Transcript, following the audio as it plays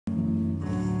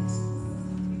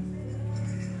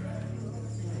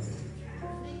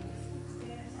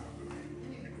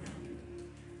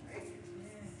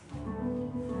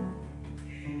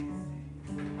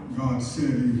God said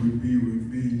he would be with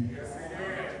me.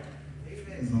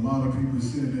 There's a lot of people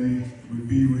said they would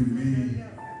be with me.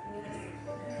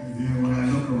 And then when I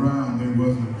look around, they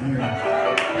wasn't there.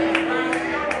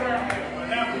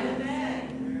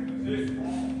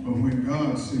 But when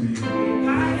God said he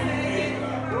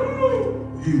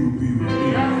would be with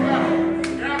me, I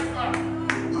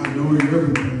know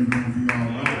everything's going to be all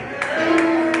right.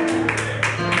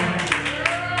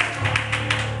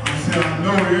 I said, I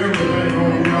know everything's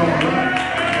going to be all right.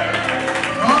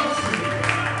 God said,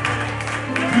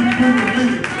 he would be with me.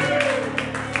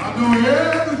 I know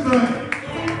everything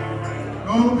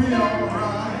going to be all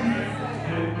right.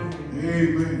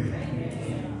 Amen.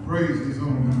 Praise his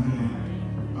holy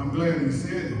name. I'm glad he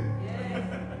said it.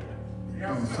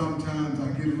 Because sometimes I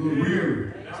get a little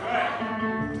weary. I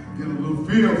get a little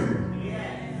fearful.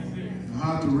 I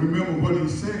have to remember what he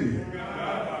said.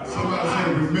 Somebody said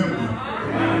remember.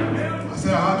 I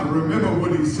said I have to remember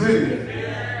what he said.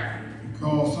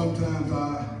 Because sometimes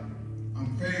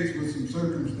I'm faced with some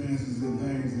circumstances and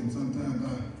things, and sometimes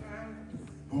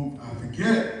I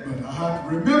forget, but I have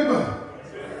to remember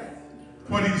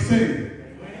what he said.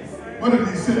 What did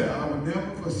he say? I will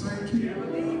never forsake you.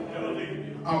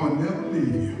 I will never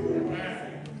leave you.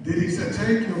 Did he say,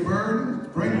 take your burdens,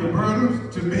 bring your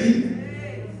burdens to me?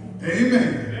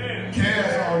 Amen.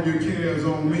 Cast all your cares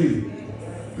on me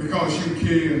because you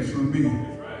cares for me.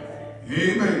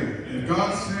 Amen. If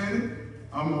God said it,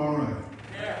 I'm all right.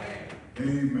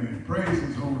 Amen. Praise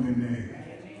his holy name.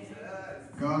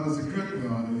 God is a good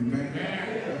God. Amen.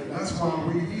 That's why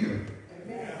we're here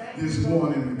this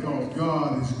morning, because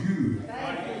God is good.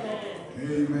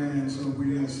 Amen. So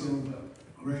we are so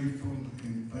grateful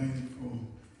and thankful,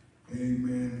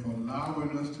 amen, for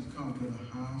allowing us to come to the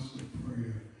house of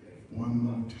prayer one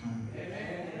more time.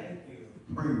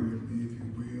 Pray with me if you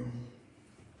will.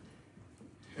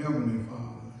 Heavenly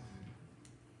Father,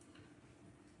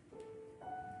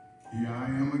 here I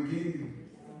am again,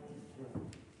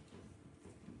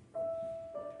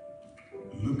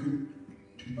 looking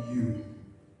to you.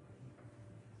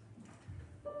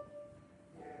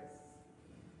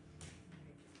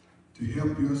 To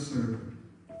help your servant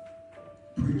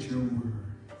preach your word.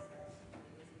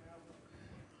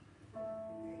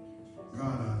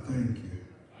 God, I thank you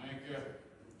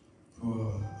for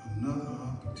another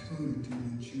opportunity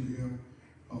that you have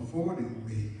afforded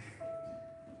me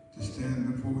to stand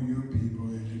before your people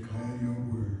and declare your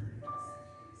word.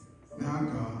 Now,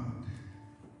 God,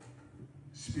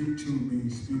 speak to me,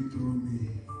 speak through me,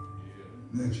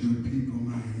 that your people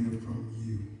might hear from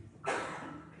you.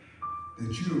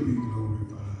 That you'll be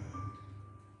glorified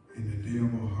and the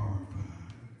devil horrified.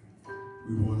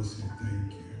 We want to say thank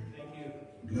you.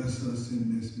 Bless us in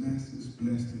this message.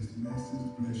 Bless this message.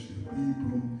 Bless your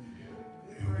people.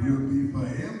 And we'll be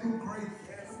forever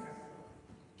grateful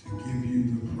to give you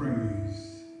the praise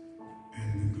and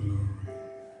the glory.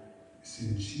 It's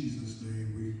in Jesus' name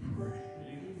we pray.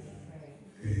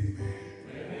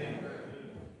 Amen.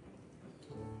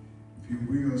 If you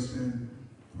will, stand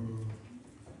for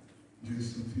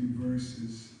just a few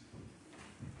verses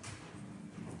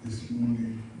this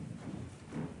morning,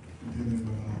 dealing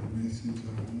with our message. I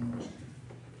want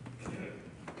to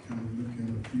kind of look at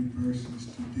a few verses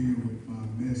to deal with my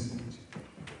message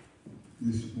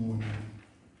this morning.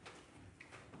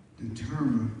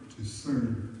 Determined to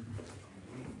serve.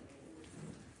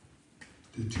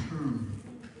 Determined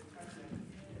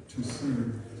to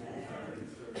serve.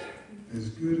 As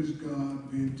good as God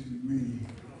been to me,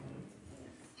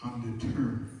 I'm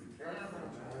determined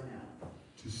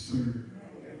to serve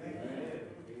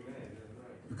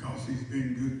because he's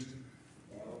been good to me.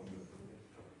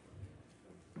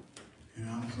 And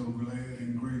I'm so glad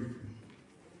and grateful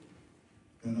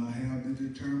that I have the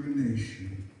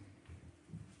determination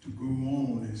to go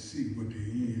on and see what the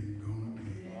end is going to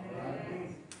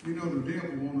be. You know, the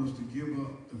devil wants us to give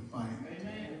up the fight.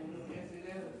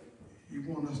 He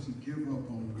wants us to give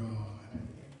up on God.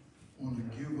 Want to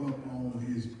give up on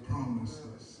his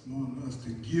promises, want us to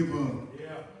give up.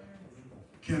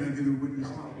 Can I get a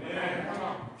witness?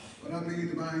 But I believe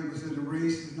the Bible says the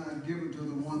race is not given to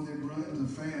the one that runs the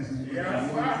fastest, but the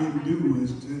one who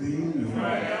endures to the end.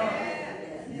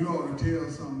 You ought to tell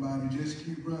somebody, just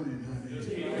keep running, honey.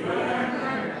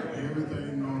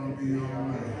 Everything's going to be all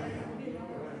right.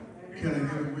 Can I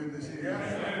get a witness here?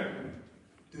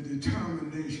 The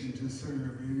determination to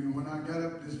serve. Amen. When I got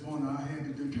up this morning, I had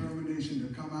the determination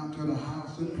to come out to the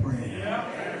house of prayer.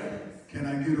 Can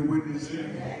I get a witness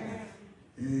here?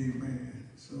 Amen.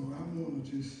 So I want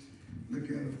to just look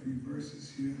at a few verses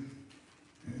here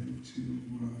and to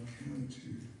come to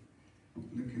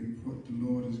look at what the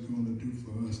Lord is going to do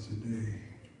for us today.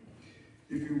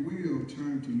 If you will,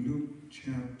 turn to Luke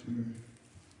chapter.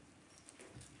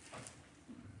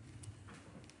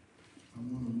 I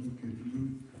want to look at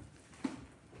Luke.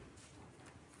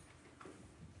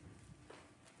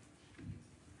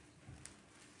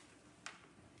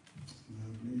 And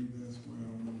I believe that's where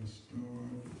I want to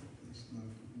start. That's not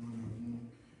the one I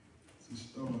want to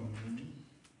start on.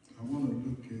 I want to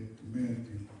look at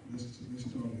Matthew. Let's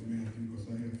start at Matthew because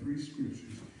I have 3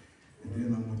 scriptures. And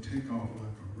then I'm going to take off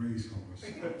like a racehorse.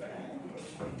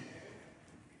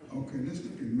 Okay, let's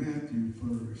look at Matthew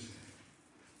first.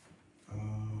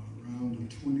 Around the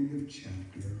 20th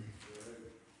chapter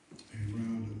and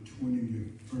around the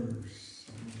 20th verse.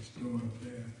 I'm going to start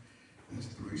there. There's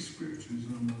 3 scriptures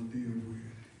I'm going to deal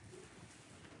with.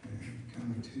 And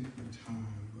kind of take my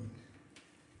time, but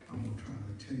I'm going to try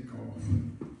to take off.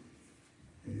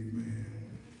 Amen.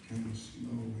 Kind of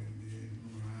slow and then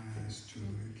rise to the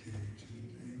occasion.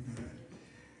 Amen.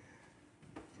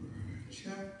 For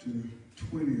chapter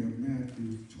 20 of Matthew,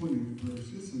 20th verse,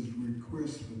 this is a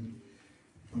request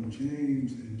from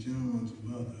James and John's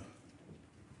mother.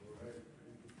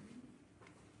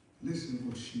 Listen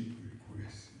what she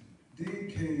requested. Then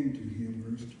came to him,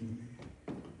 verse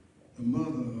 20, the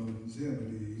mother of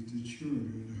Zebedee, the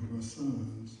children of her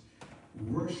sons,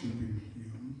 worshiping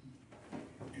him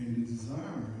and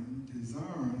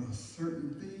desiring a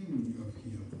certain thing of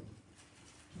him.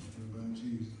 Talking about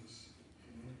Jesus.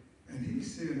 And he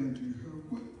said unto her,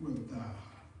 what wilt thou?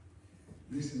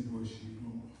 Listen what she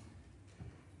wrote.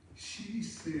 She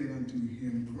said unto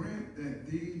him, grant that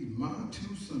these my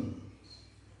 2 sons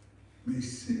may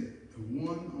sit, the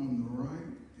one on the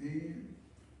right hand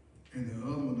and the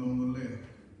other one on the left,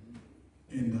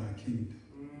 in thy kingdom.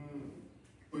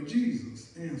 But Jesus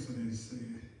answered and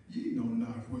said, ye know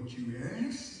not what you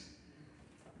ask.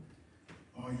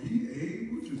 Are ye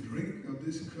able to drink of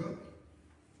this cup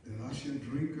that I shall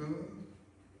drink of,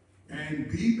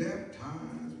 and be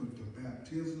baptized with the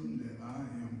baptism that I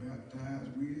am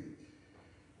baptized with?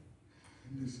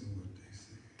 And listen what they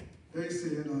said. They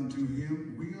said unto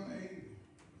him, we are able.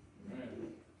 Right.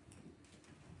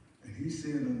 And he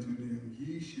said unto them,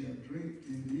 ye shall drink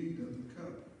indeed of the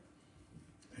cup,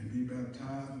 and be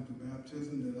baptized with the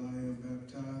baptism that I am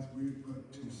baptized with,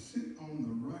 but to sit on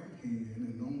the right hand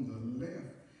and on the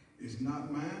left is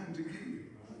not mine to give,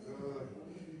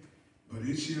 but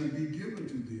it shall be given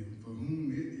to them for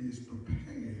whom it is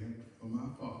prepared for my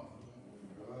Father.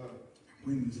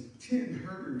 When the 10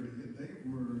 heard it, they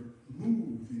were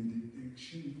moved in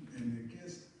indignation and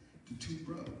against the 2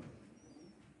 brothers.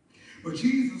 But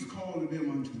Jesus called them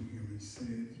unto him and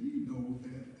said, ye know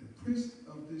that the prince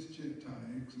of this Gentile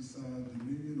exercise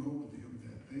dominion over them,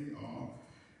 that they are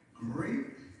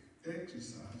great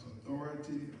exercise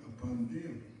authority upon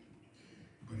them.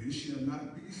 But it shall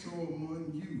not be so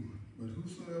among you. But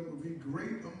whosoever be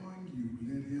great among you,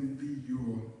 let him be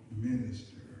your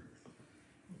minister.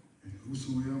 And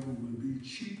whosoever will be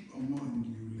chief among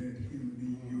you, let him be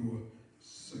your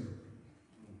servant.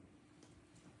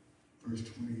 Verse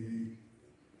 28.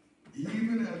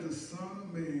 Even as the Son of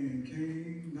Man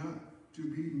came not to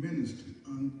be ministered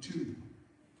unto,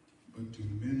 but to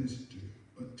minister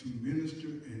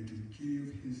and to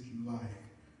give his life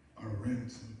a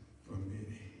ransom for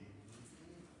many.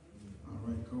 All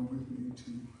right, go with me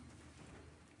to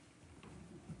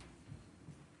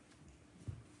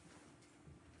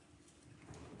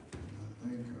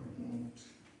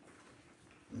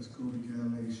let's go to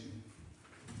Galatians.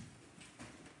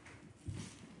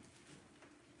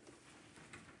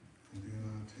 And then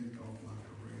I'll take off like a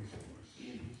racehorse.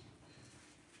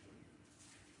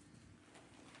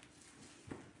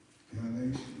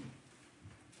 Galatians.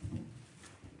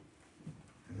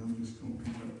 And I'm just going to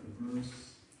pick up the verse.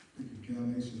 Pick up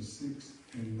Galatians 6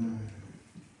 and 9.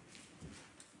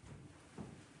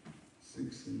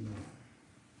 6 and 9.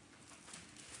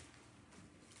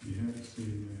 You have to say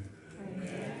that.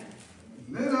 Amen.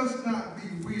 Let us not be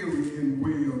weary in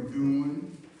well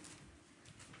doing,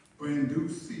 for in due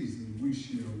season we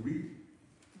shall reap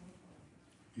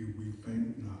if we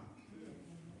faint not.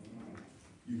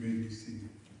 You may be seated.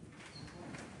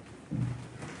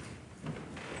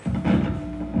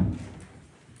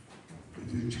 The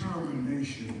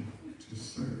determination to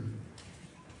serve.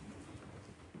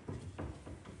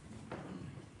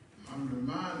 I'm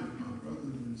reminded, my brothers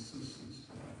and sisters,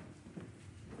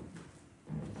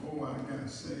 before I got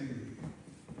saved,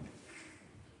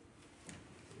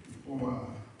 before I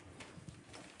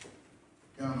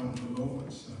got on the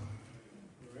Lord's side.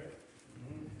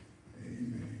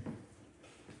 Amen.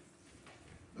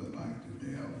 Looked like the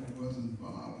devil wasn't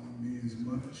bothering me as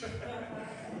much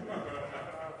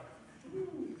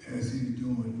as he's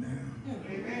doing now.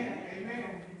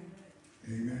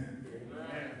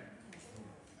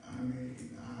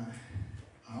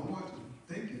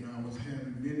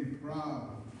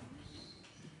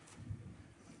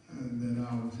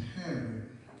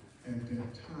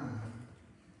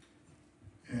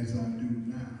 him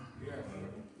now. Yes, sir.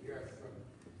 Yes, sir.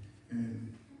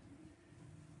 And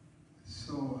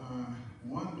so I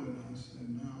wondered, I said,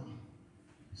 now,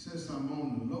 since I'm on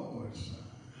the Lord's side,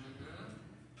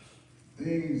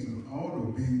 things ought to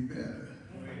be better.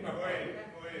 Go ahead.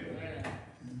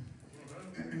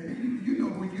 And you know,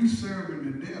 when you serving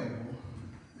the devil,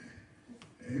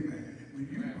 amen,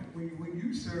 when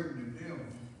you serve the devil,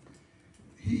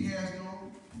 he has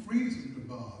no reason to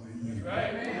bother you.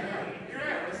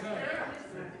 That's right.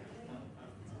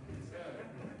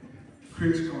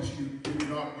 Chris, because you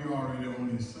already on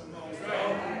his side.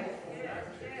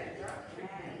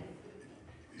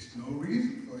 There's no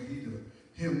reason for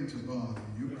him to bother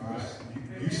you because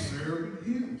you serving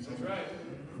him. So That's right.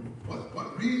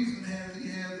 what reason has he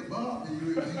had to bother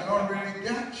you if he already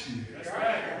got you? That's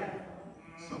right.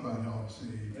 Somebody ought to say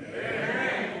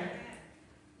amen.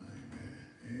 Amen.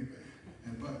 Amen.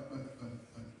 And but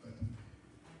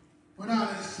when I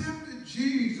accepted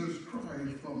Jesus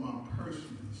Christ for my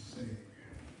personal Savior,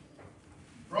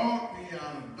 brought me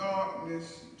out of darkness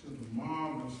to the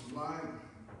marvelous light,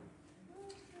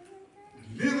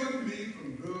 delivered me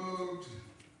from drugs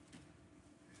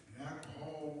and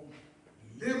alcohol,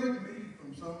 delivered me from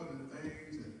some of the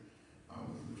things that I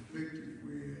was afflicted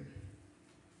with.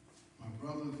 My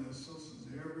brothers and sisters,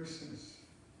 ever since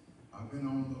I've been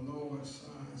on the Lord's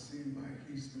side, it seems like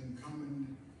he's been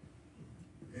coming,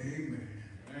 amen,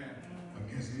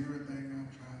 against everything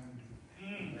I've tried to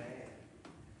do.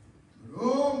 But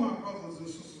oh, my brothers and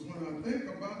sisters, when I think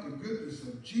about the goodness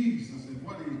of Jesus and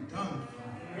what he's done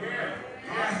for me,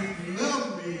 how he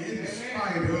loved me in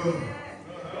spite of,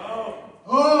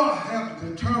 oh, I have the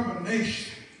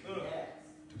determination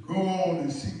to go on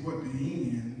and see what the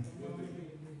end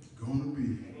is going to be.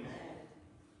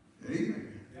 Amen.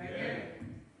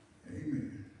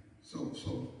 Amen. So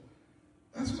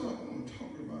that's what I want to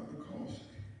talk about, because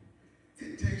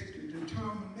it takes the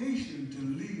determination to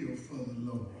live for the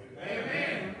Lord.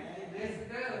 Amen.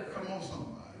 Come on,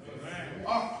 somebody.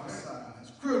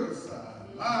 Ostracize, criticize,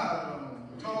 lie on,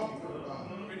 talk about,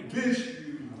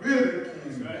 misuse,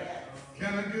 ridicule.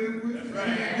 Can I get it with you? You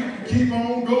can keep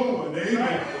on going.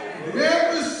 Amen.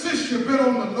 Ever since you've been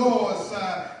on the Lord's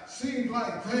side, seems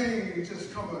like things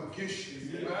just come against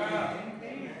you.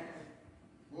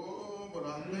 Oh, but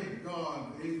I thank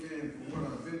God, amen, for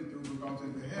what I've been through, because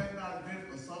if it had not been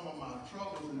for some of my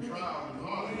troubles and trials and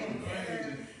heartaches and pains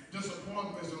and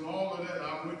disappointments and all of that,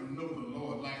 I wouldn't know the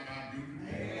Lord like I do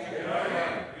today.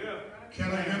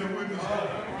 Can I get a witness?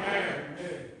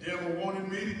 Devil wanted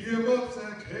me to give up,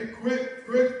 said, hey, quit,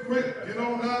 get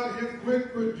on out of here,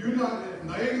 quit. You're not,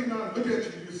 the angels not look at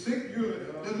you, you sick, you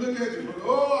just look at you. But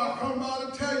oh, I come by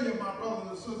to tell you, my brothers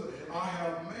and sisters, I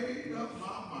have made up my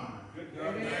mind.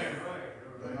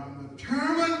 That I'm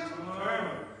determined,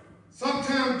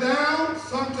 sometimes down,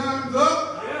 sometimes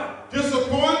up,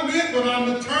 disappointment, but I'm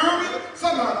determined.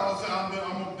 Somebody else say, I'm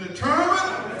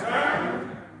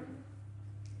determined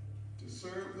to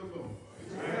serve the Lord.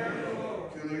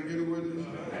 Can I get a witness?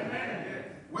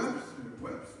 Webster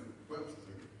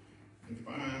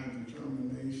defines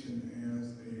determination as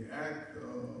an act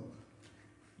of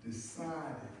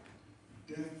decided,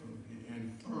 definitely, and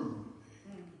firmly.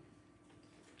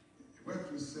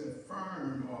 Webster said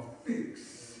firm or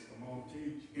fixed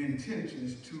intentions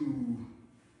to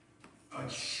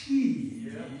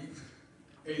achieve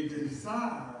a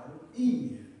desired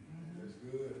end. That's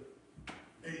good.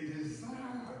 A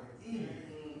desired end.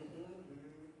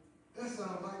 That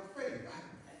sounds like faith.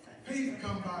 Faith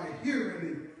comes by hearing,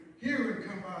 and hearing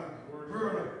comes by the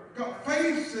word of God.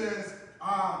 Faith says,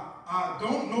 I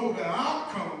don't know the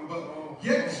outcome, but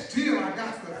yet still I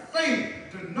got the faith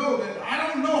to know that I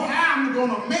don't know how I'm going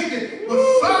to make it, but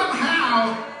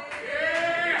somehow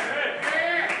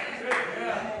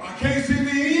I can't see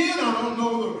the end. I don't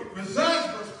know the results,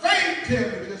 but faith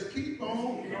tells me just keep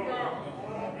on.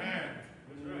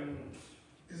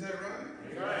 Is that right?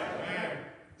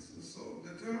 So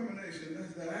determination,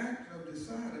 that's the act of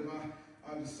deciding.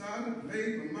 I decided,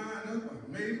 made my mind up, I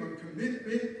made my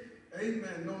commitment.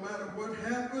 Amen. No matter what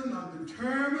happened, I'm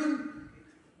determined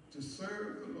to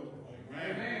serve the Lord.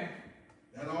 Amen.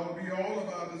 That ought to be all of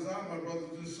our desire, my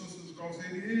brothers and sisters, because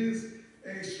it is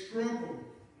a struggle.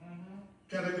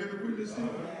 Can I get a witness here?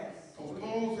 Because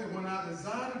Paul said, when I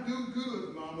desire to do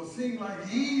good, mama, seem like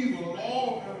evil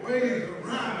always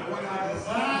around. When I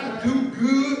desire to do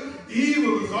good,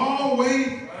 evil is always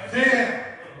there.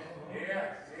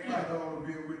 That ought to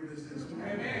be a witness this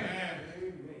morning. Amen.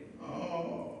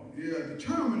 Oh, yeah,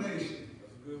 determination.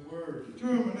 That's a good word.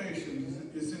 Determination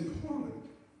is important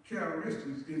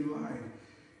characteristics in life.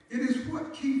 It is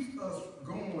what keeps us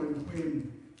going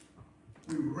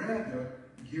we rather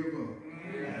give up.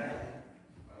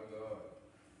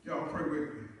 Y'all pray with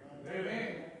me.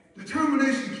 Amen.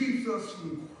 Determination keeps us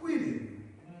from quitting.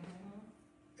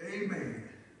 Amen.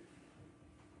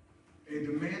 A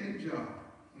demanding job.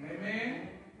 Amen.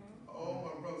 Oh,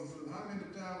 my brother said, how many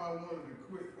times I wanted to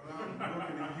quit when I was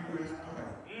working in U.S.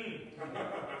 Pipe?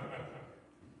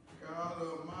 God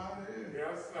Almighty.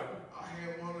 Yes, sir. I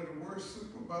had one of the worst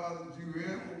supervisors you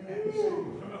ever want to see.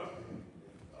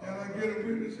 Can I get a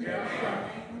witness here? Yeah.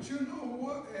 But you know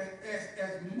what?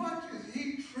 As much as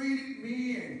he treated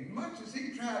me and much as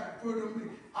he tried to put on me,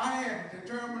 I had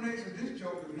determination this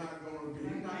joke is not going to be.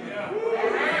 I'm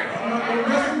not going to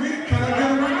mess with me. Can I get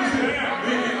a witness here? I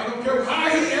don't care how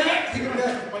he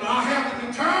acts, but I have the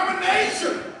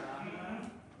determination.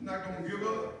 I'm not going to give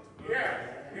up.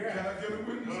 Can I get a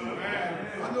witness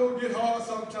here? I know it get hard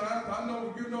sometimes. I know,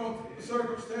 the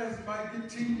circumstances might get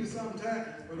tedious sometimes.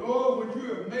 But when you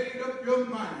have made up your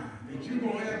mind that you're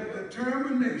going to have the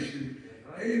determination,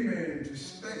 amen, to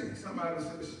stay. Somebody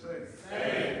said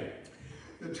stay.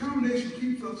 Determination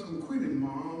keeps us from quitting,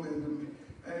 Mom,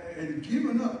 and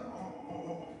giving up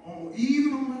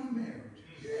even on my marriage.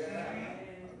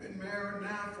 I've been married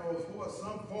now for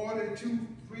some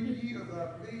 43 years, I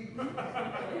believe.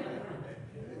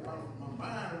 My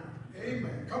mind,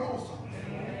 amen. Come on, son.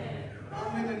 How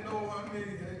many know,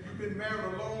 you've been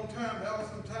married a long time. There were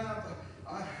some times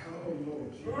oh,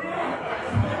 Lord.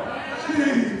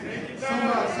 Jeez.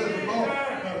 Somebody said the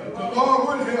Lord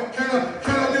would help. Can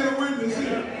I get a witness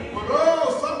here?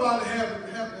 But somebody have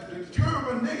the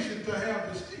determination to have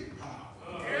the stick power.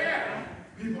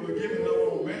 People are giving up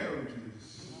on marriages.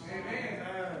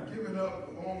 Giving up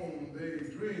on their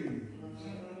dreams.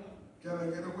 Can I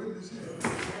get a witness here?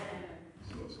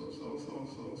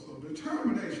 So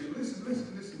determination.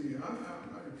 Listen here.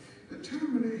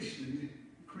 Determination,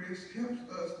 Chris, helps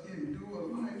us endure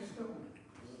life's storm.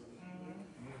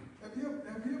 Have you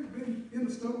ever been in a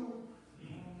storm?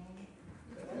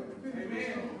 Have you ever been in a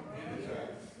storm?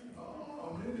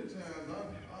 Many times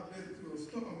I've been through a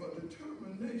storm, but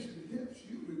determination helps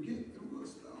you to get through a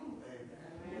storm.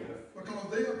 Because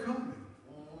they are coming.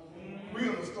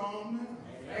 We're in a storm now.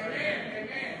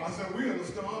 I said, we're in a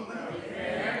storm now.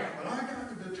 But I got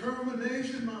the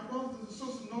determination, my brothers and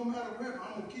sisters, no matter what,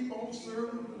 I'm going to keep on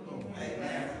serving the Lord.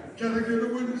 Can I get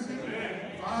a witness here?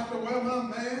 If I have to wear my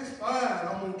mask, fine.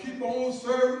 I'm going to keep on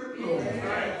serving the Lord.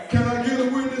 Can I get a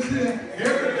witness here?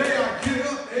 Every day I get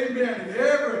up, amen, and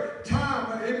every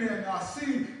time, amen, I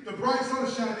see the bright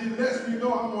sunshine, he lets me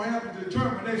know I'm going to have the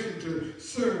determination to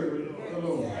serve the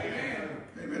Lord. Amen.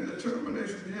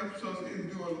 Determination helps us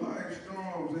endure life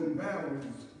storms and battles.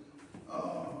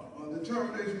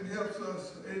 Determination helps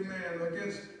us, amen,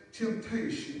 against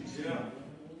temptations.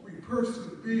 We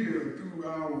persevere through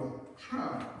our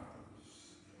trials.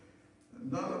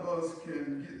 And none of us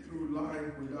can get through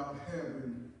life without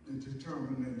having the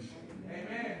determination.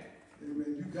 Amen.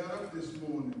 You got up this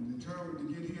morning determined to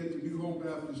get here to New Hope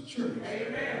Baptist Church.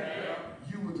 Amen.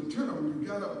 You were determined. You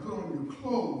got up, put on your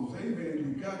clothes.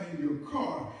 Amen. You got in your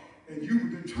car. And you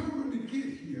were determined to get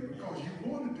here because you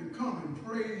wanted to come and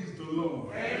praise the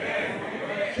Lord.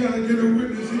 Amen. Can I get a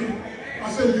witness here? I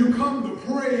said, you come to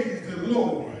praise the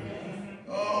Lord.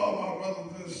 Oh, my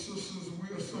brothers and sisters, we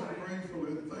are so grateful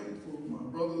and thankful, my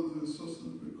brothers and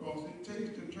sisters, because it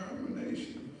takes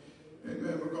determination.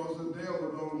 Amen. Because the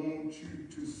devil don't want you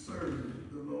to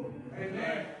serve the Lord.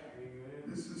 Amen.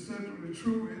 This is simply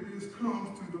true. It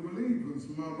comes to the believers,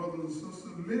 my brothers and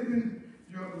sisters. Living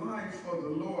your life for the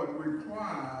Lord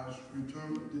requires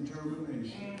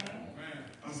determination. Amen.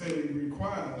 I say it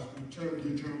requires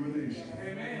determination.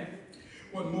 Amen.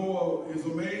 What more is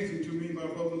amazing to me, my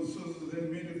brothers and sisters,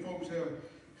 that many folks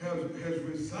has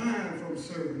resigned from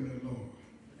serving the Lord.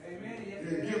 Amen. Yes,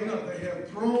 they're given up. They have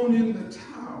thrown in the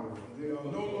towel. They are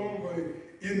no longer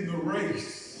in the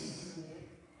race.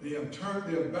 They have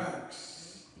turned their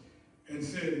backs and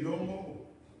said, no more.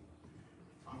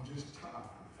 I'm just tired.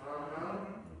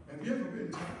 Have you ever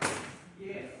been tired?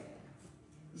 Yes.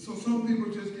 So some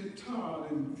people just get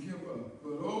tired and give up.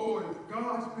 But if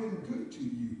God's been good to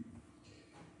you,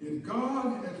 if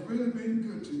God has really been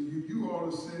good to you, you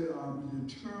ought to say, I'm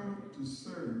determined to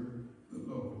serve the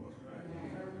Lord.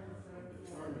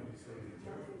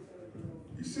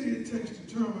 You see, it takes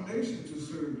determination to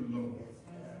serve the Lord.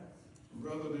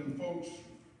 Rather than folks,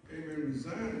 amen,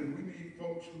 resigning, we need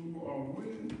folks who are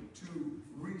willing to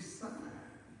resign.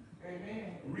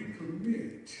 Amen.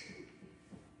 Recommit.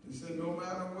 They said, no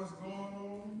matter what's going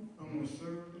on, I'm going to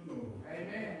serve the Lord.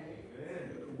 Amen.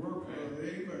 The work,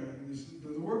 amen.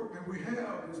 The work that we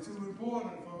have is too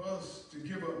important for us to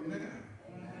give up now.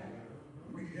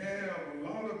 We have a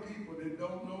lot of people that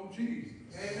don't know Jesus.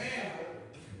 Amen.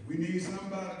 We need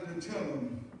somebody to tell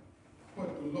them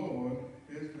what the Lord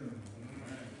has done.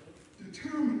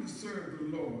 Determined to serve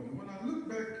the Lord. And when I look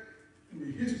back in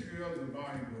the history of the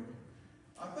Bible,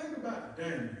 I think about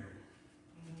Daniel,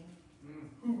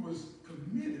 who was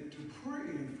committed to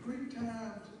praying 3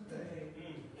 times a day.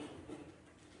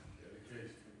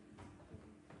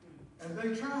 And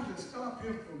they tried to stop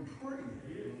him from praying.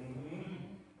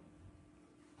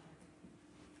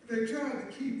 They tried to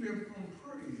keep him from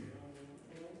praying.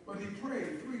 But he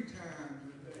prayed 3 times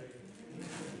a day.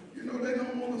 You know, they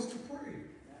don't want us to pray.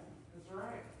 That's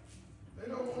right. They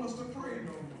don't want us to pray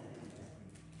no more.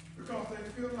 Because they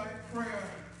feel like prayer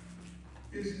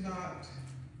is not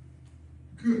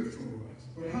good for us.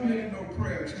 But how many know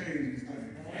prayer changes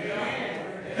things?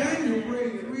 Daniel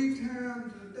prayed 3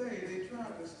 times a day. They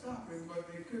tried to stop him, but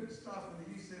they couldn't stop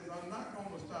him. He says, I'm not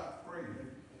going to stop praying.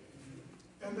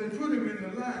 And they put him in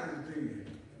the lion's den.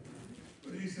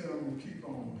 But he said, I'm going to keep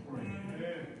on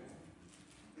praying.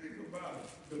 Think about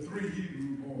the 3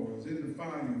 Hebrew boys in the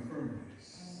fiery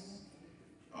furnace.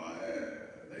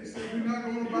 They said, we're not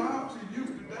going to bow to you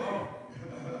today.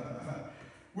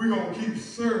 We're going to keep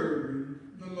serving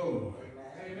the Lord.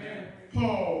 Amen.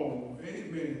 Paul,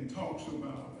 amen, talks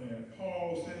about that.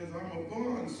 Paul says, I'm a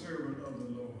bond servant of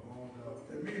the Lord.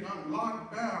 That means I'm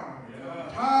locked down,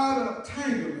 tied up,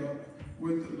 tangled up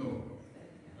with the Lord.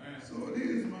 So it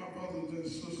is, my brothers and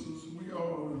sisters, we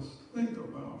always think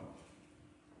about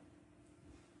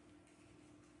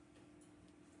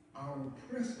our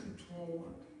pressing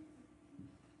toward,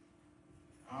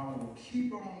 our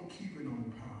keep on keeping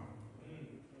on power,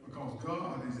 because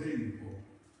God is able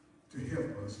to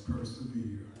help us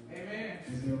persevere. Amen.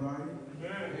 Is that right?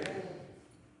 Amen.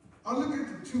 I look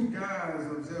at the 2 guys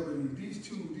of Zebedee, these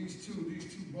two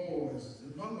boys.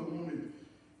 The mother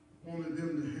wanted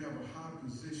them to have a high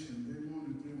position. They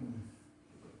wanted them.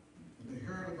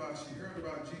 She heard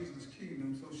about Jesus'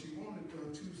 kingdom, so she wanted her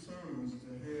 2 sons to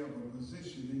have a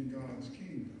position in God's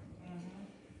kingdom.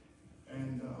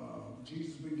 And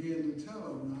Jesus began to tell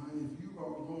them, now, if you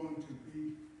are going to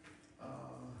be,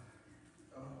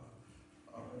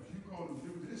 if you're going to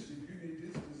do this, if you need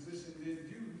this position, then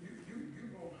you're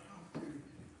going to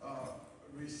have to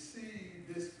receive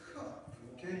this cup.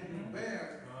 Can you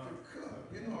bear the cup?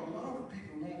 You know, a lot of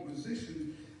people want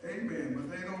positions, amen, but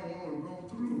they don't want to go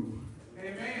through.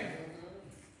 Amen.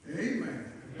 Amen.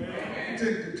 It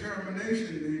takes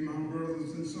determination, my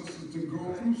brothers and sisters, to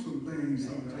go through some things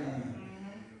sometimes.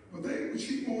 But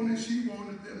she wanted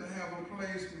them to have a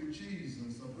place with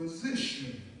Jesus, a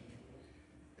position.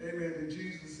 Amen. And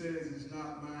Jesus says it's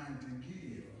not mine to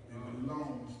give. It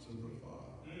belongs to the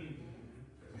Father.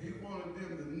 He wanted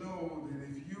them to know that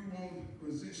if you want a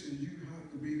position, you have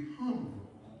to be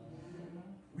humble.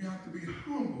 We have to be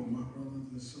humble, my brothers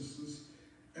and sisters.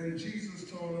 And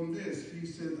Jesus told them this. He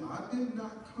said, I did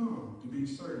not come to be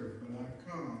served, but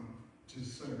I come to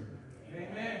serve.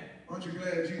 Amen. Aren't you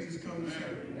glad Jesus come to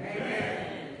serve?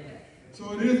 Amen.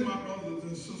 So it is, my brothers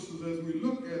and sisters, as we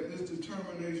look at this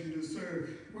determination to serve,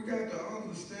 we got to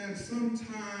understand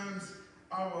sometimes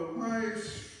our life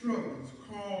struggles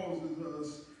causes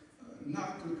us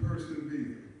not to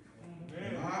persevere.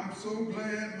 And I'm so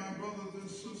glad, my brothers and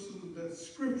sisters, that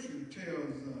Scripture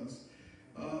tells us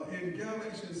in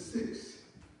Galatians 6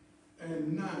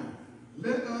 and 9,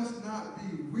 let us not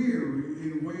be weary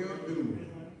in well-doing.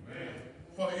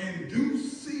 For in due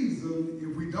season,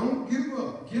 if we don't give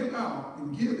up, give out,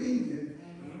 and give in,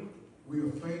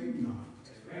 we'll faint not.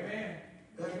 Amen.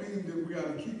 That means that we got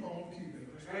to keep on keeping.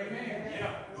 Amen.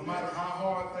 Yeah. No matter how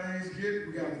hard things get,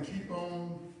 we got to keep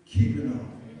on keeping on.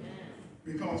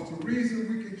 Because the reason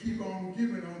we can keep on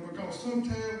giving on, because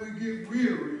sometimes we get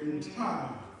weary and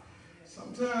tired.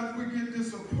 Sometimes we get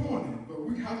disappointed, but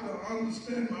we have to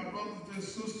understand, my brothers and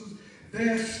sisters,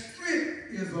 their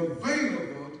strength is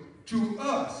available to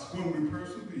us when we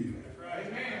persevere.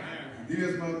 Right. It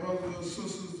is, my brothers and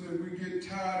sisters, that we get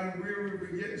tired and weary,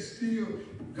 but yet still,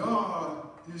 God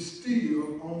is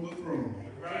still on the throne.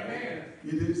 Right.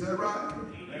 Is that right?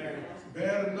 It's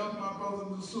bad enough, my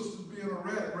brothers and sisters, being a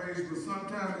rat race, but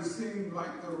sometimes it seems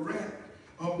like the rat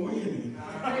are winning.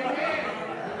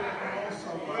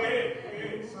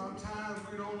 Sometimes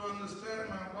we don't understand,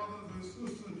 my brothers and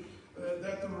sisters,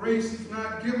 that the race is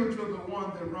not given to the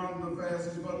one that runs the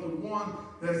fastest, but the one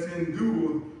that's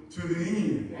endured to the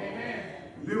end. Amen.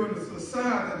 We live in a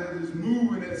society that is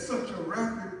moving at such a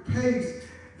rapid pace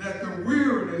that the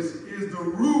weariness is the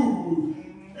rule.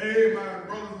 Hey, my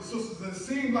brothers and sisters, it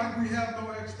seems like we have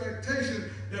no expectation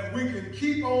that we can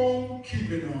keep on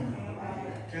keeping on.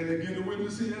 Can they get a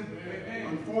witness here?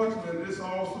 Unfortunately, this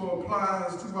also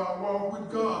applies to our walk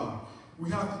with God. We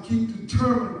have to keep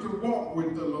determined to walk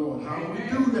with the Lord. How do we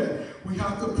do that? We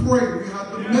have to pray. We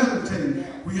have to meditate.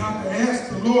 We have to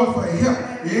ask the Lord for help.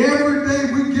 Every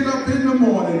day we get up in the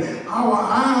morning, our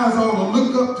eyes ought to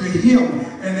look up to Him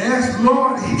and ask,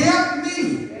 Lord, help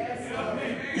me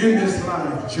in this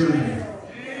life journey.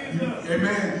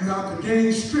 Amen. You have to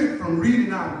gain strength from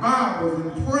reading our Bibles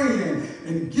and praying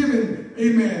and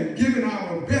giving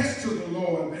our best to the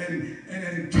Lord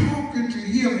and talking to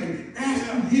Him and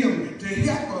asking Him to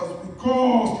help us,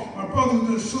 because, my brothers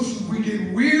and sisters, we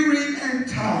get weary and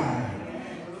tired.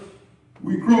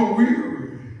 We grow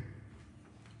weary.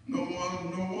 No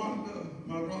wonder,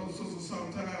 my brothers and sisters,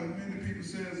 sometimes many people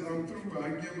say, I'm through, I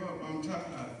give up, I'm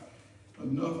tired.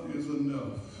 Enough is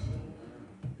enough.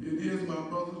 It is, my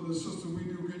brothers and sisters, we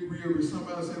do get weary.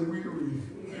 Somebody said weary.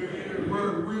 The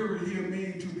word weary here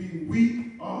means to be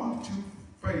weak or to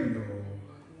fail.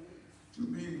 To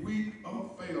be weak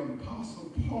or fail.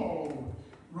 Apostle Paul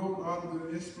wrote under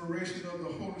the inspiration of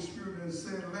the Holy Spirit and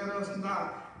said, let us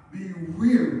not be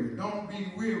weary. Don't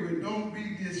be weary. Don't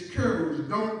be discouraged.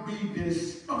 Don't be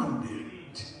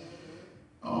despondent.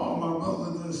 Oh, my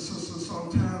brothers and sisters,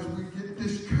 sometimes we get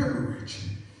discouraged.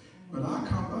 But I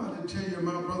come by to tell you,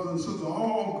 my brothers and sisters,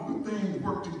 all good things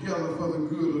work together for the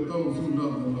good of those who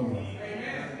love the Lord.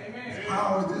 Amen. Amen.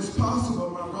 How is this possible,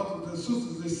 my brothers and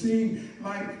sisters? It seems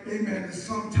like, amen, that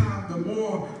sometimes the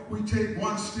more we take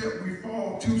one step, we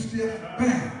fall 2 steps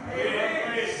back.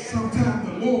 Amen. Sometimes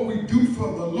the more we do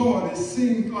for the Lord, it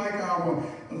seems like our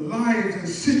lives and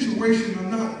situations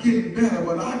are not getting better.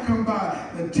 But I come by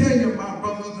to tell you, my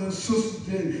brothers and sisters,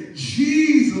 that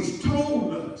Jesus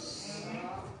told us,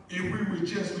 if we would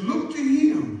just look to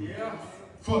Him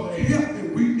for the help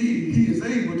that we need, He is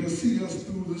able to see us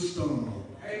through the storm.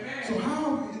 Amen. So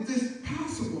how is this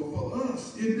possible for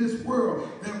us in this world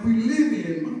that we live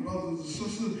in, my brothers and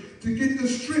sisters, to get the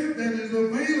strength that is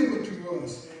available to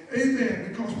us? Amen.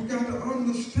 Because we got to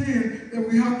understand that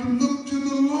we have to look to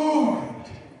the Lord,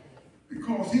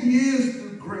 because He is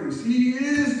the grace. He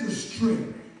is the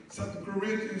strength. 2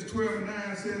 Corinthians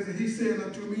 12:9 says that He said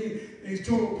unto me, and He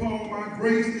told Paul, my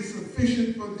grace is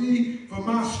sufficient for thee, for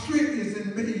my strength is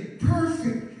made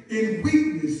perfect in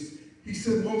weakness. He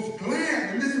said, most glad,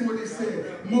 and listen what He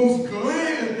said, most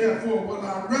glad therefore will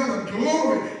I rather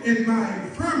glory in my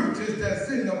infirmities, that's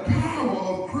in the power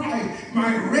of Christ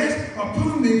might rest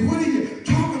upon me. What are you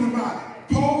talking about?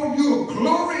 Paul, you're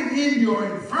glorying in your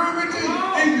infirmities,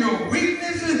 in your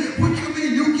weaknesses. What you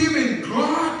mean? You giving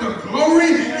God the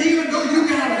glory, even though you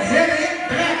got a headache,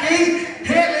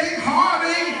 backache,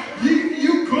 heartache.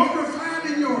 You glorified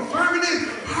in your infirmities.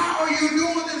 How are you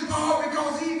doing this, Paul?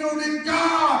 Because he knows that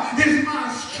God is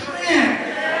my strength.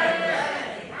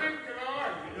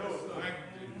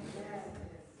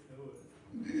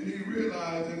 Then he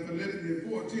realized in Philippians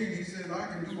 14, he said, I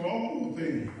can do all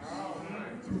things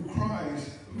through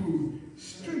Christ who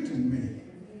strengthened me.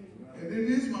 And it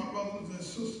is, my brothers and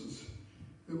sisters,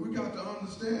 that we got to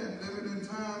understand, living in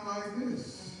time like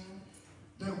this,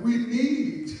 that we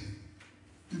need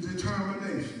the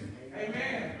determination.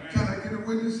 Amen. Can I get a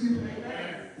witness here?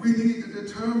 Amen. We need the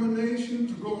determination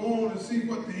to go on and see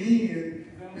what the end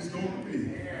is going to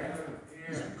be.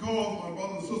 It's because my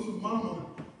brother and sister, Mama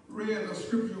read a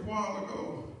scripture a while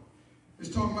ago. It's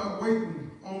talking about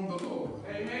waiting on the Lord.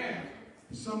 Amen.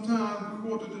 Sometimes we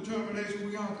want the determination.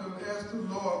 We have to ask the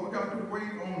Lord. We got to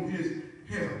wait on His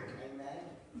help. Amen.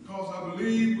 Because I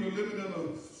believe we're living in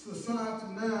a society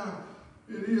now,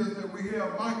 it is that we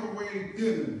have microwave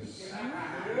dinners,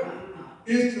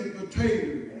 instant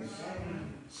potatoes,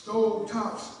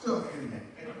 stove-top stuffing,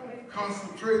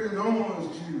 concentrated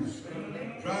orange juice,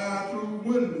 drive-through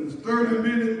windows,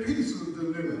 30-minute pizzas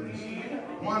delivered,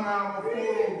 1 hour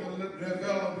photo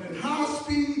development,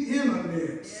 high-speed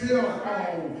internet, cell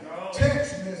phone,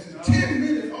 text message,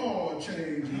 10-minute oil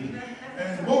changes,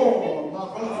 and more. My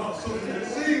brothers and sisters,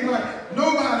 it seems like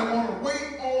nobody want to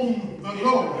wait on the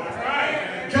Lord.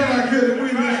 Can I get a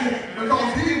witness?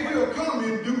 Because He will come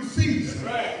in due season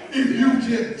if you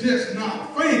just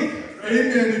not faint.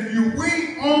 Amen. If you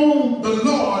wait on the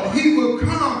Lord, He will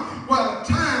come at a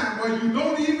time where you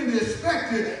don't even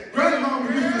expect it. Grandmama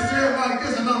used to say it like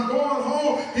this, and I'm going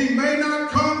home. He may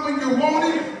not come when you want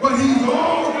Him, but He's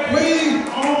always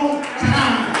on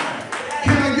time.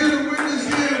 Can I get a witness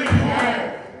here? Paul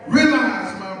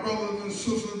realized, my brothers and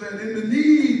sisters, that in the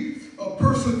need of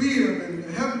persevering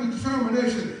and having the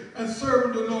determination and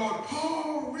serving the Lord,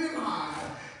 Paul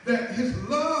realized that his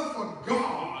love for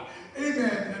God,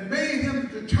 amen, and made him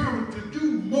determined to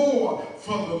do more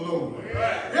for the Lord.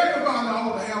 Everybody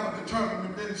ought to have a determination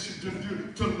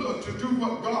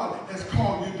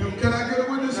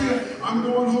I'm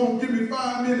going home, give me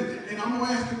 5 minutes, and I'm going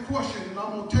to ask the question, and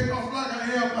I'm going to take off like I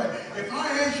have. Like, if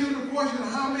I ask you the question,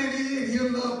 how many in here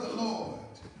love the Lord?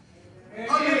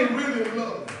 How many really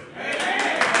love him?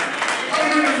 How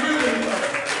many really love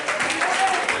him?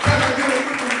 Can I get a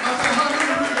witness? I said, how many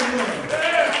really love him?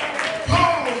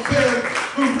 Paul said,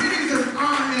 the reason I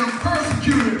am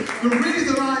persecuted, the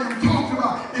reason I am talked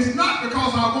about, it's not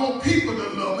because I want people to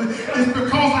love me. It's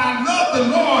because I love the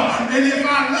Lord. And if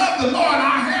I love the Lord,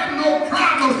 I have no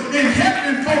problem in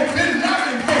helping folks and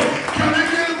loving folks. Can I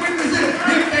get a witness here?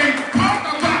 If they talk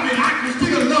about me, I can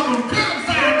still love them.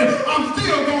 Criticize me, I'm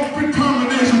still going to put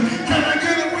termination. Can I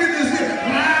get a witness here?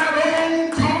 I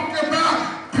don't talk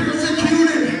about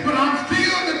persecuted, but I'm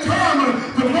still determined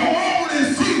to go on and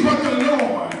see what the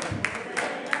Lord.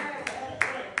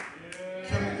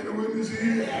 Can I get a witness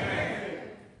here?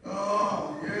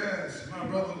 Oh, yes, my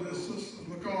brothers and sisters,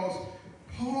 because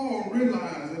Paul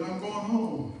realized that I'm going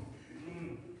home.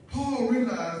 Paul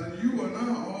realized that you and I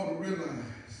ought to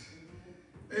realize,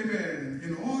 amen,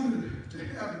 in order to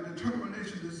have the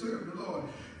determination to serve the Lord,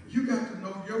 you got to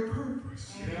know your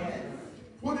purpose.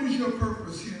 What is your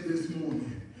purpose here this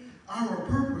morning? Our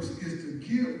purpose is to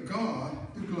give God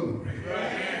the glory.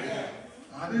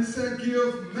 I didn't say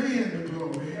give man the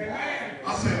glory.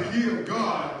 I said give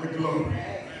God the glory.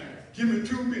 Give me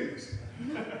 2 minutes.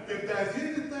 If there's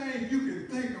anything you can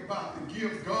think about to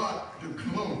give God the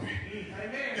glory,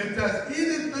 if there's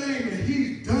anything that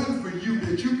he's done for you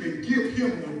that you can give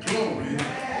him the glory,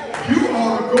 you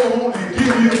ought to go on and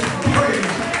give him some praise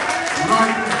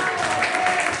right now.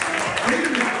 Wait a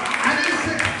minute.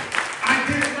 I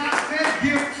did not say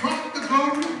give Trump the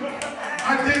glory.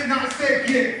 I did not say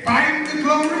give Biden the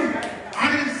glory.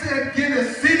 I didn't say give the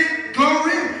Senate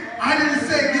glory. I didn't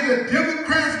say give the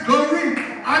Democrats glory.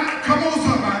 Come on,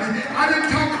 somebody. I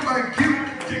didn't talk about give.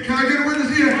 Can I get a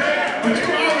witness here? But you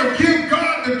ought to give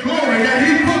God the glory that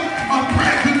he put a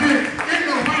president in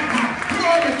the White House. You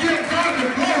ought to give God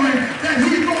the glory that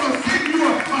he's going to send you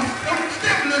a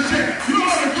stimulus check. You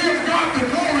ought to give God the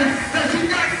glory that you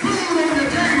got food on your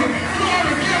table. You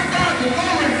ought to give God the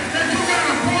glory that you got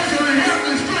a portion of health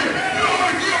and strength. You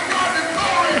ought to give God the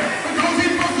glory because he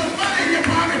put some money in your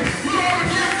pocket. You ought to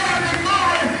give God the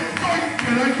glory.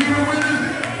 Can I get a witness?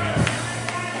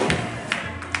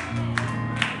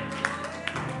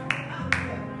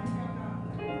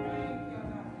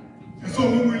 So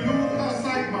when we lose our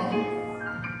sight, mama,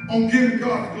 on giving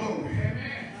God the glory,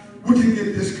 we can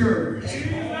get discouraged.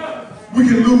 We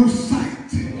can lose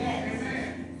sight.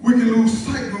 We can lose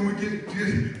sight when we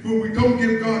don't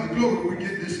give God the glory. We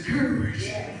get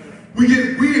discouraged. We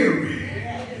get weary.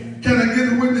 Can I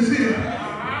get a witness here?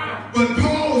 But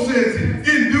Paul says,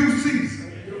 in due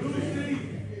season.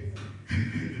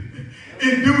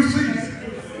 In due season.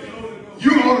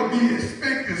 You ought to be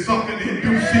expecting something in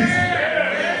due season.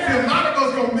 A lot of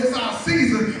us gonna miss our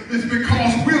season is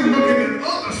because we're looking at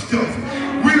other stuff.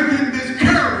 We're getting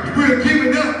discouraged. We're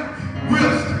giving up.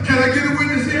 Can I get a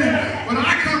witness here? When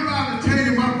I come by to tell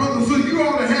you, my brother, so you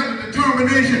ought to have the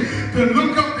determination to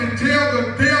look up and tell the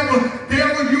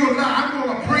devil, you're a lie. I'm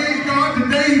gonna praise God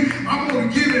today. I'm gonna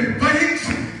give him thanks.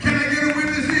 Can I get a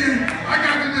witness here? I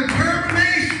got the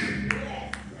determination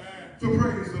to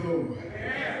praise the Lord.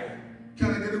 Can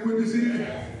I get a witness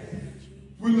here?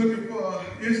 We're looking for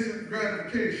instant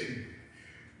gratification.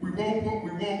 We want what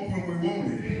we want when we want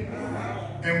it.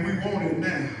 And we want it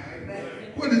now.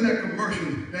 What is that commercial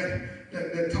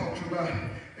that talks about,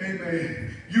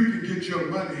 amen, you can get your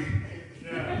money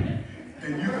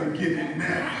and you can get it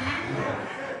now.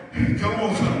 Come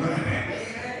on, somebody.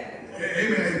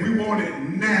 Amen. We want it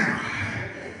now.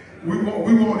 We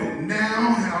want it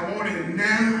now. I want it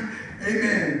now.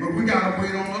 Amen. But we got to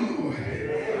wait on the Lord.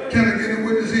 Can I get a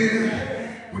witness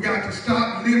here? We got to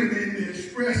stop living in the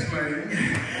express lane.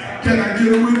 Can I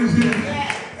get a witness here?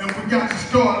 And we got to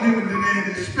start living in the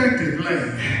expected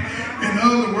lane. In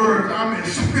other words, I'm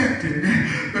expecting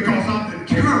because I'm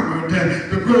determined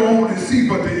to go on and see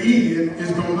what the end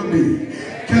is going to be.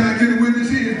 Can I get a witness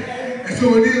here? And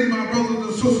so it is, my brothers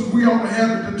and sisters, we ought to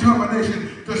have the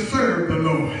determination to serve the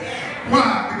Lord.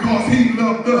 Why? Because he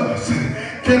loved us.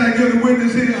 Can I get a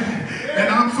witness here? And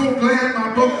I'm so glad,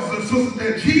 my brothers and sisters,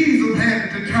 that Jesus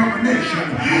had the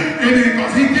determination. Amen.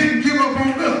 Because he didn't give up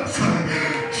on us.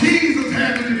 Jesus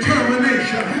had the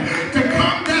determination to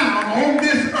come down on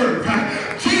this earth.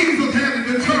 Jesus had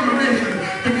the determination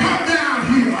to come down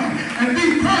here and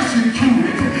be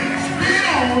persecuted. Spit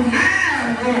on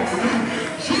high road.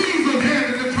 Jesus had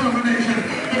the determination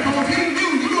because he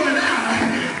knew you and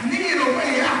I need a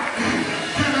way out.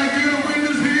 Can I get a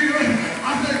witness here?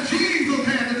 I said Jesus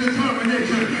had the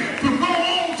determination to go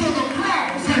on to the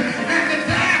cross and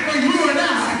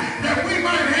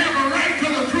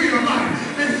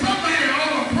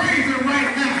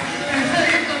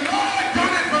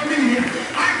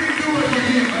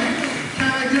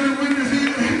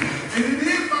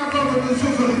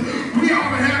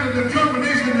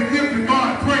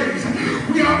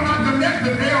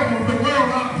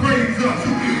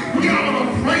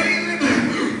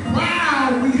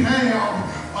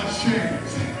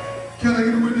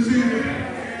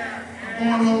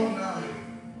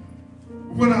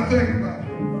When I think about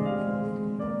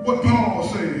what Paul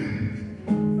said,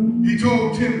 he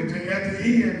told Timothy at the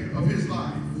end of his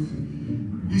life,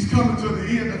 he's coming to the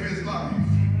end of his life.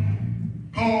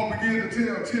 Paul began to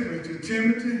tell Timothy,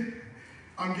 Timothy,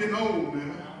 I'm getting old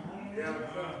now.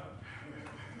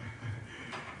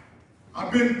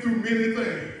 I've been through many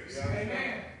things.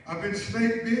 I've been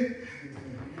snake bit.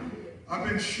 I've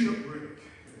been shipwrecked.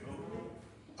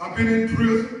 I've been in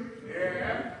prison.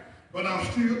 But I'm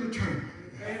still determined.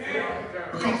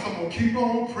 Because I'm going to keep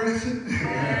on pressing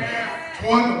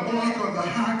toward the mark of the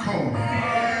high calling.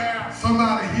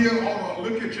 Somebody here ought to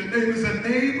look at your neighbors and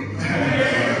neighbor.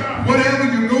 Whatever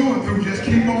you're going through, just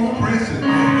keep on pressing.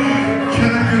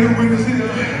 Can I get a witness here?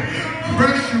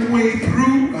 Press your way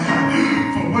through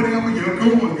for whatever you're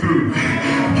going through.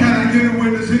 Can I get a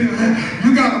witness here?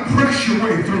 You got to press your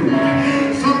way through.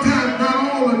 Sometimes not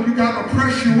all of you got to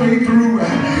press your way through,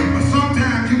 but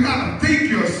sometimes you got to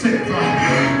think yourself.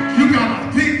 You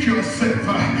got to think yourself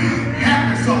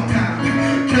happy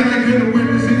sometimes. Can I get a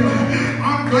witness here?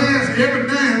 I'm glad every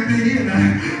now and then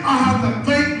I have to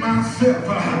thank myself.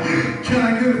 Can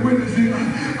I get a witness here?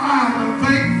 I have to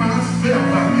thank myself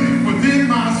within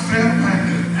myself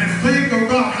and think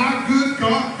about how good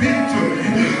God been to me,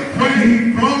 where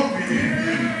he brought me,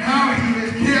 how he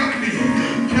has kept me.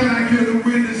 Can I get a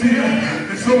witness here?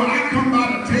 And so I come by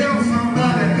to tell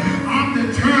somebody I'm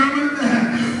determined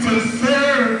to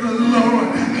serve the Lord.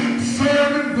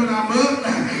 Serve him when I'm up,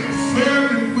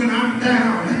 serve him when I'm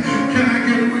down. Can I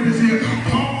get a witness here?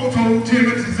 Paul told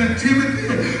Timothy, said, Timothy,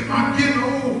 I'm getting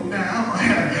old now.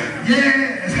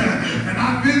 Yes, and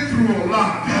I've been through a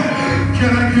lot.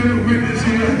 Can I get a witness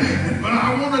here? But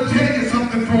I want to tell you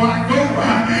something before I go.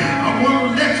 I want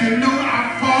to let you know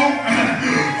I fought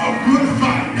a good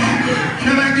fight.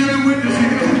 Can I get a witness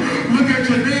here? Look at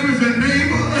your neighbors and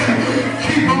neighbors.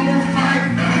 Keep on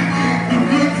fighting the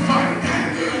good fight.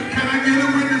 Can I get a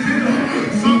witness here?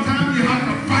 Sometimes you have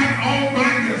to fight all by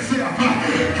yourself.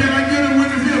 Can I get a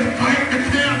witness here? Fight the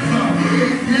cancer.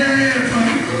 Yes.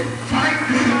 Fight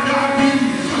the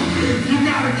diabetes. You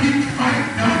got to keep fighting.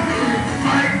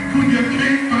 Fight when you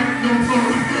can't fight no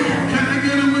more. Can I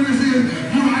get a witness here?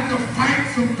 You have to fight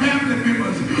some family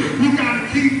members. You got to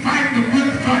keep fighting the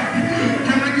good fight.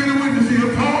 Can I get a witness here?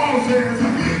 Paul says,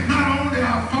 not only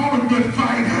I fought a good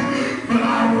fight, but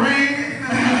I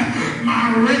ran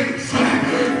my race.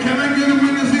 Can I get a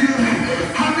witness here?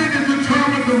 How many are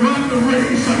determined to run the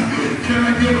race? Can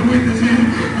I get a witness here?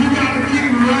 You got to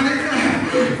keep running.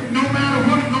 No matter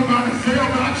what nobody say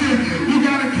about you, you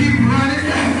got to keep running.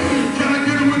 Can I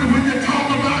get a witness when they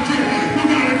talk about you? You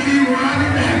got to keep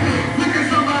running. Look at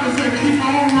somebody say, keep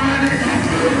on running.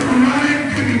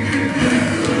 Running.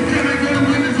 Can I get a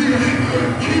witness here?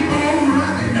 Keep on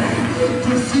running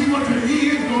to see what the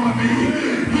end's going to be.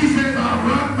 He says, I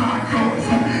run my course.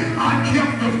 I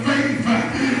kept the faith.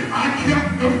 I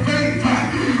kept the faith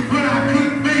when I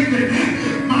couldn't make it.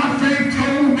 My faith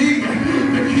told me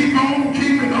to keep on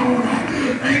keeping on.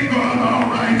 Ain't God all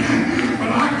right? But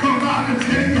I come out to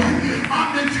tell you, I'm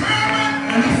determined.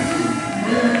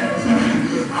 Yes,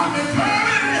 I'm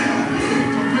determined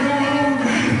to go on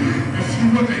and see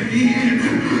what the end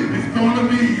is going to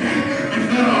be. Is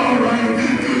that all right?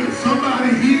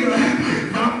 Somebody here,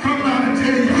 I've come out to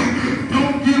tell you,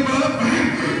 don't give up.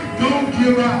 Don't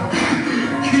give out.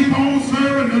 Keep on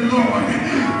serving the Lord.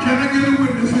 Can I get a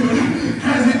witness here?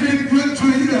 Has he been good to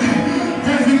you?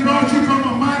 Has he brought you from a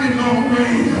mighty long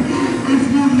way? If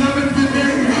you love it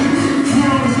today, you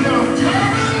ought to say, I'm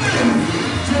determined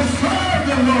to serve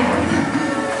the Lord.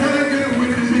 Can I get a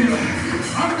witness here?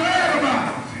 I'm glad about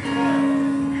it.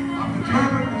 I'm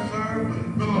determined to serve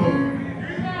the Lord.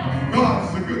 God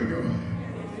is a good God.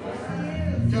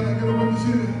 Can I get a witness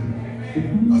here?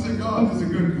 I said, God is a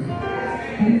good God.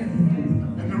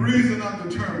 And the reason I'm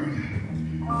determined,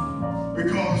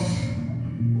 because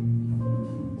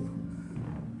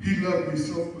he loved me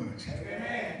so much.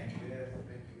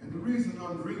 And the reason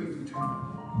I'm really determined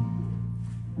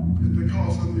is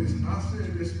because of this. And I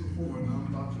said this before, and I'm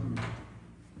about to read.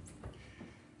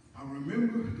 I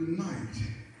remember the night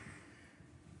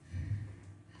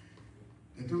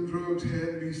that them drugs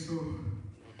had me so,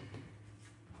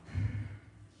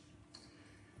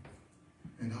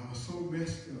 and I was so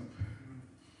messed up.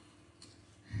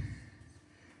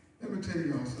 Let me tell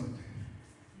y'all something.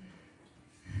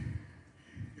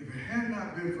 If it had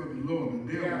not been for the Lord,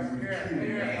 the devil would have killed me.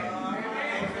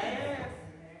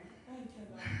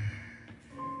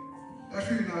 That's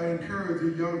the reason I encourage the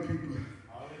young people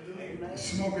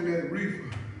smoking that reefer.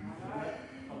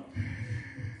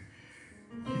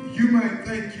 You might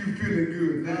think you're feeling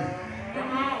good now.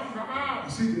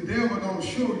 See, the devil don't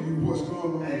show you what's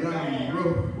going on down the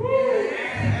road.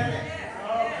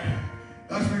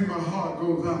 That's when my heart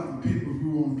goes out to people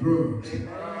who are on drugs.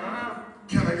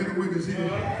 Can I get a witness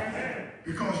here?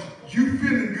 Because you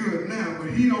feeling good now,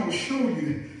 but he don't show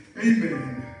you,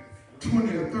 amen,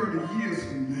 20 or 30 years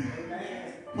from now,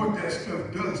 what that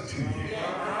stuff does to you.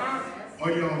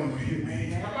 Are y'all don't hear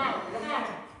me?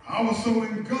 I was so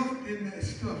engulfed in that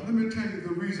stuff. Let me tell you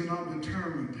the reason I'm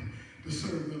determined to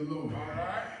serve the Lord.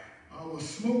 I was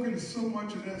smoking so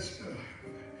much of that stuff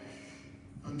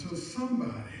until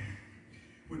somebody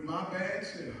with my bad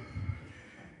self,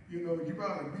 you know, you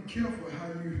gotta be careful how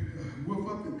you whoop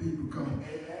up at people, because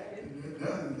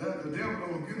the devil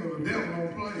don't, you know, the devil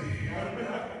don't play.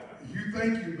 You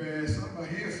think you bad, somebody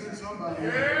here said somebody.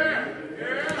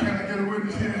 Can I get a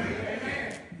witness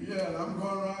here? Yeah, I'm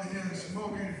going around here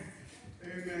smoking.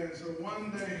 Amen. So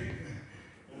one day,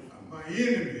 my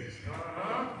enemies,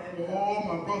 all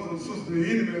my brothers and sisters, the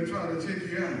enemy will try to take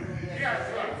you out.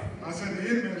 I said, the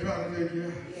enemy will try to take you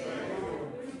out.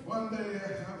 One day,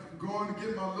 I'm going to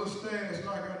get my little stash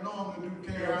like I normally do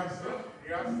carry.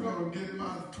 I'm going to get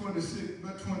my $20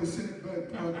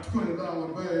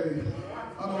 bag.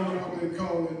 I don't know what they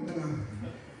call it now.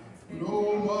 But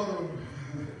oh, mother,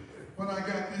 when I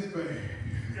got this bag,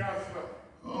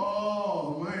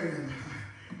 oh, man.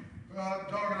 I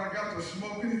got to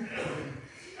smoking.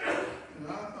 And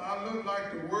I looked like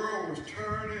the world was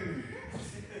turning.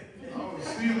 I was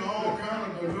seeing all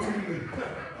kind of delusion.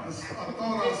 I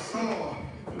thought I saw,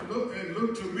 it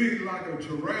looked to me like a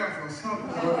giraffe or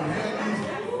something.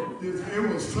 But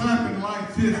it was flapping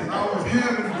like this, and I was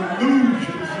having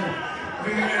delusions.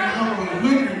 And I was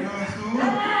looking, and I said,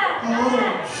 oh,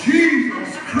 Jesus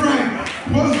Christ,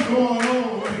 what's going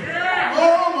on?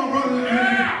 Oh, my brother,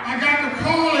 I got to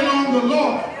calling on the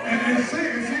Lord. And it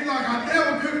seemed like I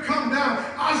never could come down.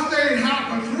 I stayed hot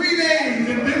for 3 days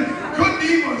and then couldn't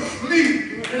even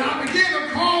sleep. And I began to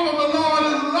call on the Lord,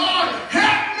 and the Lord,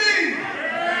 help me.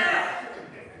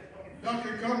 Y'all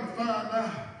can come to find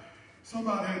out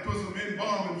somebody had put some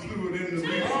embalming fluid in the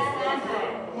meat.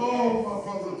 Oh, my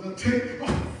brother, the tape.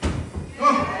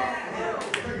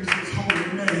 Praise his holy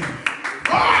name.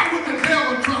 Oh, when the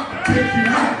devil tried to take you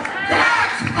out, God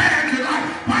spared your life.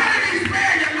 Why did he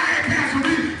spare your life, Pastor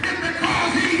Lee? It's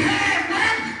because he had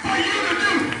one for you to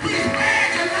do. He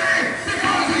spared your life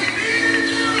because he needed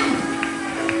you.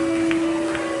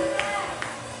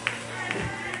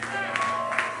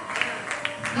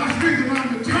 That's the reason I'm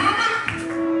determined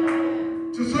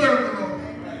to serve the Lord.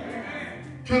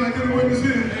 Can I get a witness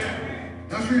here?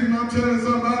 That's the reason I'm telling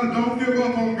somebody, don't give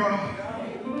up on God.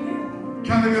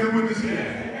 Can I get a witness here?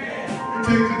 It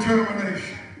takes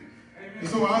determination. And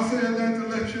so I said that to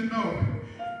let you know.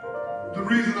 The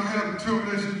reason I have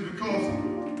determination is because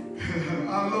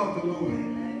I love the Lord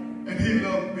and he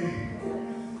loved me.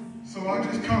 So I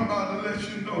just come by to let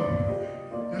you know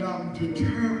that I'm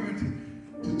determined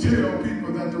to tell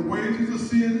people that the wages of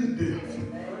sin is death,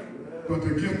 but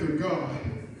the gift of God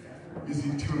is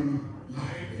eternal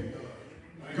life.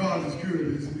 God is good,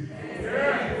 isn't he?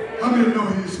 How many know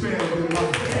he spared your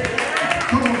life?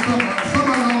 Come on, somebody.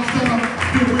 Somebody ought to stand up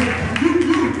here with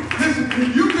you. Listen,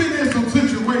 you've been in some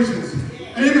situations,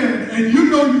 amen, and you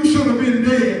know you should have been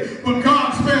dead, but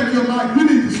God spared your life. You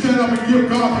need to stand up and give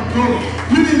God the glory.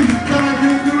 You need to stand up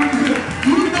and give him.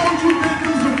 You know you've been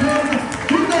through some terrible.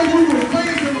 You know you were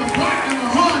facing a rock and a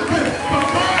hard place, but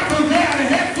God was there to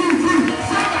help you through.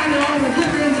 Somebody ought to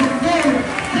give him some glory.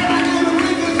 Can I get a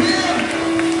witness here?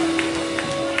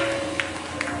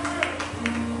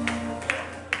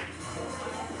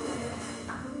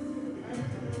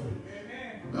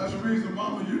 That's the reason,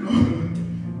 Mama, you know,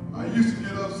 I used to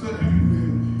get upset.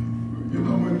 You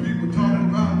know, when people talk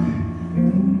about me,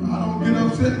 I don't get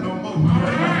upset no more.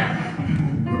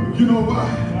 But you know why?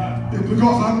 It's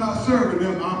because I'm not serving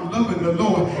them. I'm loving the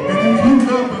Lord. And if you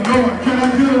love the Lord, can I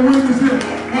get a witness here?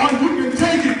 Or you can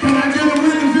take it. Can I get a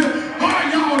witness here? Oh,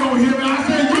 y'all don't hear me. I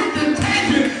said you can take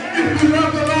it if you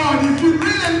love the Lord. If you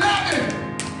really love him.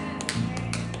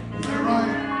 Is that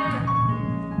right?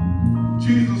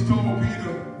 Jesus told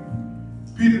Peter,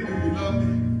 Peter, do you love me?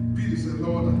 Peter said,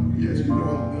 Lord, yes, you know I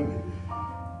love you.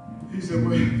 He said,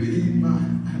 well, feed my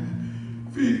lamb.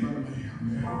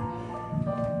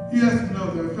 He asked him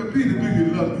another, I said, Peter, do you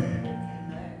love me?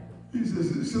 He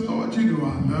said, Lord, you know I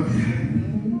love you.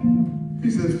 He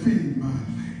said, feed my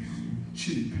lamb,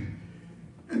 sheep.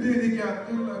 And then he got,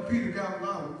 Peter got a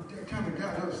lot of, kind of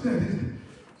got upset. He said,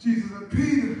 Jesus said,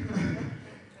 Peter,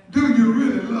 do you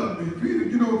really love me? Peter,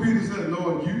 you know what Peter said?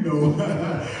 Lord, you know.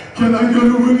 Can I get a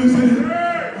witness here?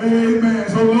 Amen.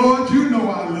 So, Lord, you know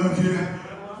I love you.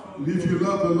 And if you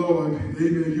love the Lord,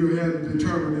 amen, you have the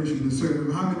determination to serve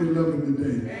him. How many love him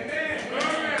today?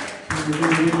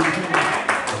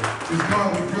 Is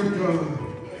God a good God?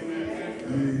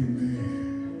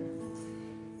 Amen.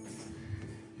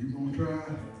 You gonna try?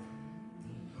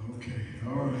 Okay,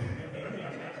 all right.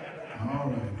 All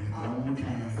right, then. I won't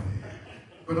try it.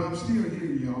 But I'm still here,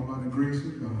 y'all, by the grace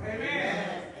of God.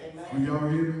 Amen. Are y'all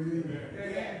hearing me?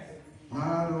 Yes.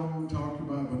 Lied on, talked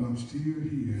about, but I'm still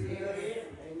here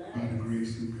by the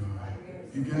grace of God.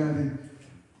 You got it?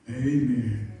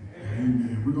 Amen.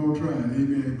 Amen. We're going to try it.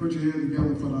 Amen. Put your hands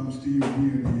together for I'm still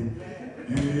here.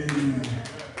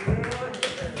 Amen.